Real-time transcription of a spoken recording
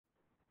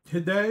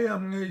Today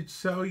I'm going to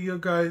show you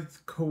guys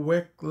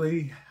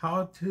quickly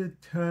how to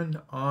turn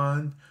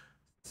on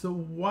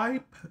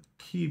swipe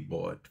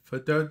keyboard. For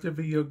those of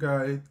you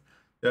guys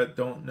that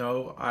don't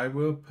know, I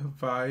will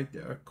provide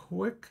a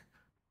quick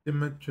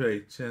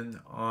demonstration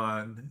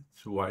on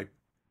swipe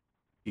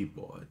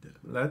keyboard.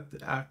 Let's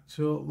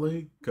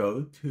actually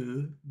go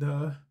to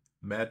the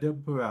Meta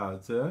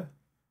browser,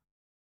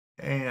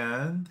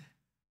 and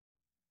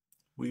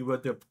we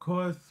would of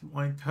course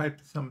want to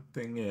type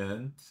something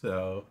in.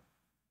 So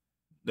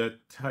let's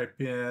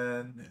type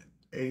in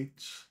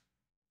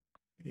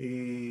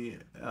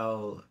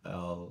HELLO.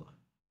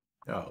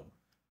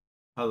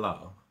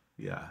 Hello.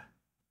 Yeah.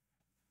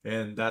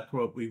 And that's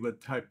what we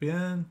would type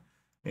in,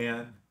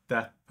 and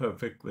that's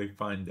perfectly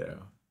fine there.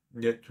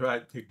 You try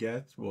to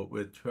guess what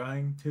we're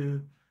trying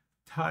to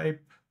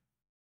type,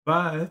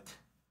 but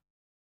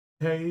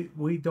say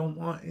we don't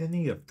want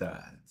any of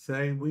that.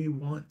 Say we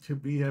want to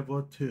be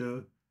able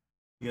to,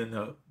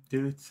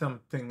 do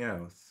something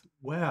else.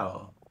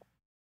 Well,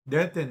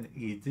 there's an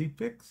easy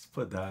fix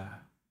for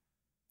that,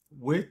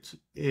 which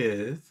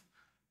is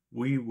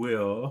we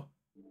will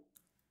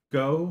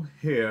go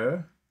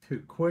here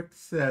to quick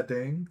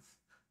settings,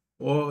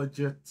 or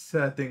just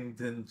settings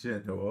in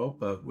general,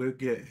 but we'll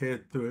get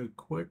here through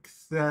quick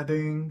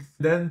settings.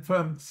 Then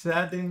from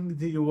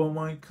settings, you will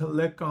want to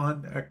click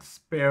on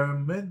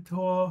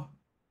experimental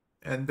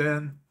and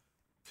then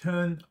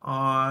turn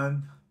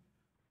on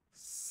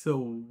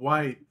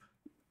swipe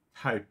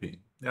typing.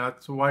 Now,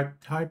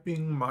 swipe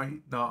typing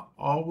might not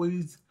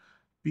always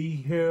be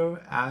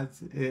here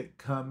as it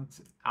comes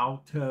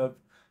out of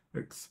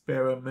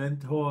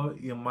experimental.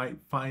 You might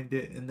find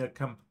it in a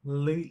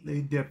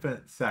completely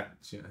different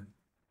section.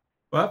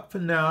 But for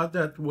now,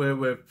 that's where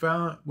we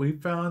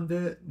found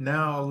it.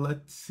 Now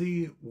let's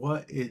see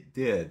what it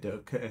did.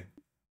 Okay,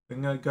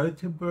 I'm gonna go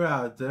to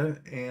browser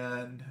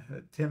and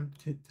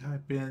attempt to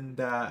type in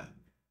that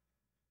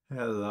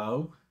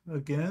hello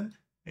again.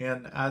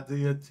 And as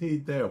you see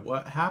there,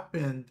 what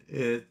happened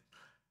is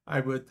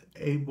I was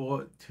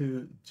able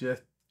to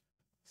just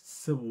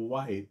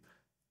swipe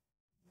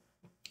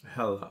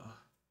hello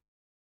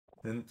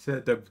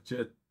instead of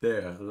just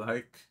there,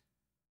 like,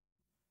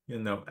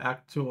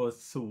 actual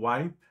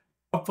swipe.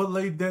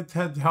 Hopefully this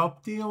has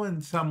helped you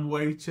in some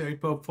way,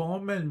 shape, or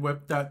form. And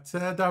with that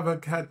said, I will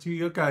catch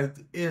you guys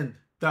in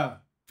the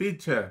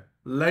future.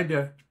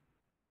 Later.